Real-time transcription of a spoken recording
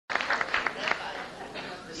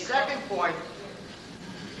second point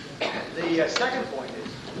is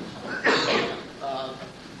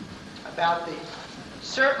about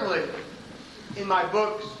certainly in my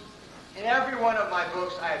books, in every one of my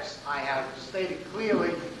books, I have stated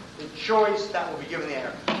clearly the choice that will be given the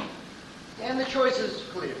Arab. And the choice is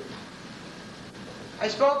clear. I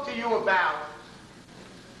spoke to you about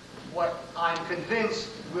what I'm convinced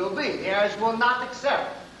will be. The Arabs will not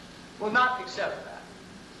accept that.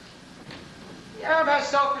 The Arab has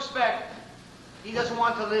self-respect. He doesn't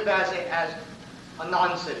want to live as a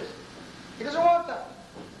non-citizen. He doesn't want that.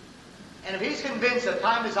 And if he's convinced that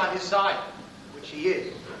time is on his side, which he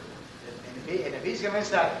is, and if he's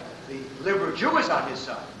convinced that the liberal Jew is on his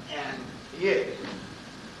side, and he is,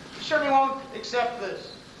 he certainly won't accept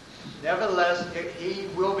this. Nevertheless, he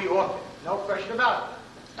will be orphaned, no question about it.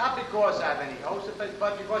 Not because I have any hopes of it,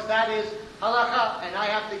 but because that is halakha, and I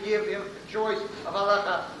have to give him the choice of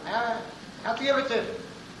halakha. I have to give it to him.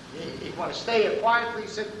 He want to stay here quietly,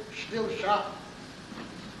 sit still, shop.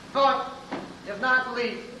 But if not,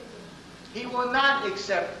 leave. He will not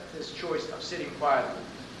accept this choice of sitting quietly.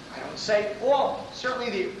 I don't say all. Certainly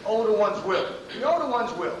the older ones will. The older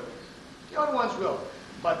ones will. The older ones will.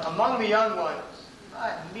 But among the young ones,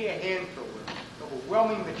 a mere handful will. The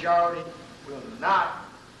overwhelming majority will not.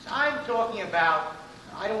 So I'm talking about,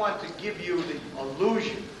 I don't want to give you the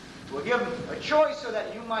illusion. We'll give them a choice so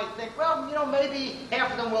that you might think, well, you know, maybe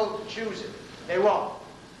half of them will choose it. They won't.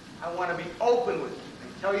 I want to be open with you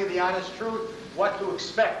and tell you the honest truth, what to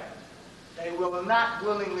expect. They will not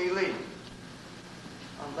willingly leave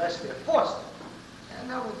unless they're forced to. And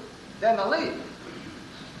then they'll leave.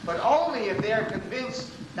 But only if they're convinced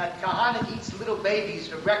that Kahane eats little babies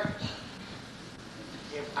for breakfast.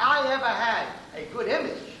 If I ever had a good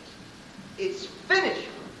image, it's finished.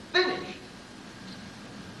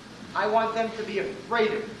 I want them to be afraid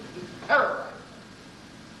of it, to be terrified.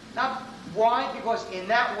 Not why? Because in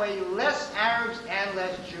that way, less Arabs and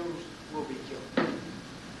less Jews will be killed.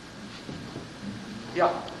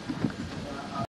 Yeah.